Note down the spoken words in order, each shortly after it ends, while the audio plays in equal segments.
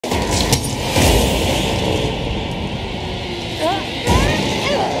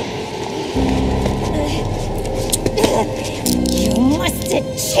It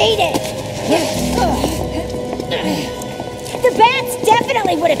cheated! The bats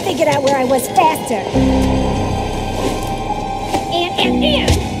definitely would have figured out where I was faster. And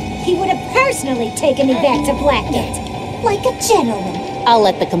he would have personally taken me back to Blackgate. Like a gentleman. I'll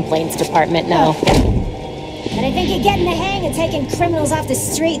let the complaints department know. But I think you're getting the hang of taking criminals off the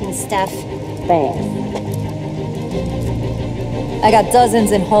street and stuff. Thanks. I got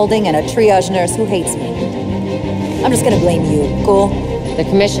dozens in holding and a triage nurse who hates me. I'm just gonna blame you, cool? The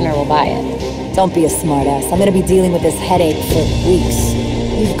commissioner will buy it. Don't be a smartass. I'm gonna be dealing with this headache for weeks.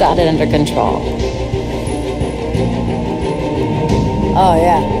 You've got it under control. Oh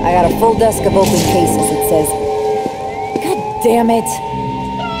yeah, I got a full desk of open cases, it says. God damn it!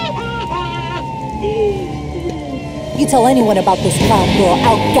 You tell anyone about this cop girl,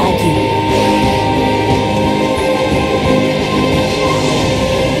 I'll gag you.